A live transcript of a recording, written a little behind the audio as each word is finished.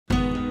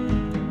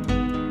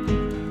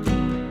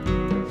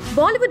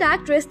Bollywood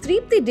actress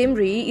Tripti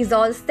Dimri is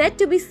all set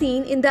to be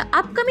seen in the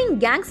upcoming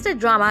gangster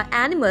drama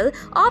Animal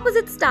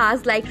opposite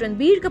stars like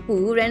Ranbir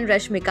Kapoor and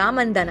Rashmika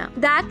Mandanna.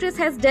 The actress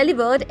has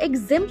delivered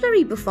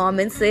exemplary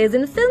performances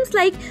in films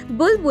like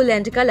Bulbul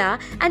and Kala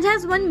and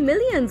has won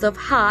millions of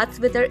hearts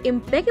with her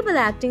impeccable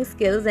acting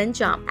skills and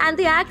charm. And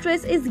the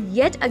actress is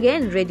yet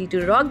again ready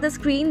to rock the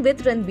screen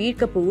with Ranbir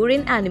Kapoor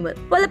in Animal.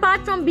 Well,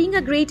 apart from being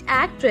a great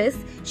actress,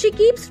 she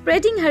keeps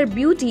spreading her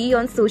beauty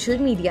on social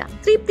media.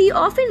 Tripti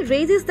often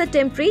raises the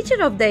temperature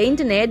of the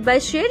internet by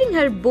sharing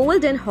her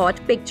bold and hot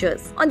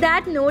pictures. On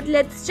that note,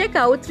 let's check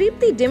out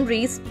Tripti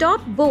Dimri's top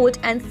bold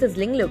and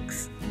sizzling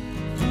looks.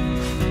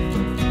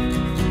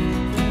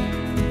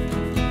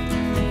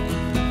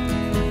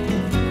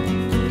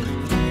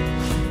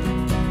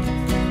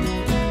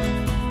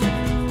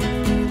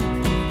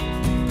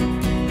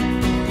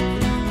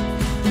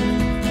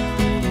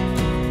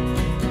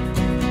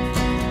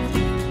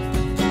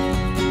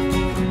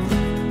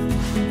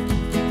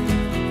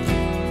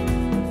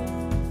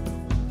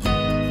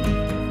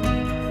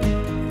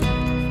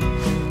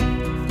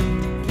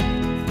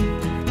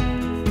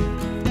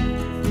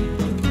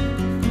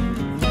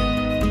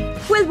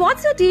 Well,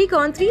 what's your take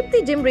on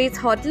Tripti Dimri's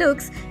hot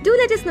looks? Do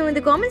let us know in the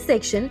comment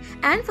section,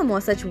 and for more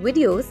such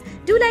videos,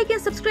 do like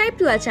and subscribe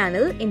to our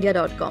channel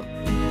India.com.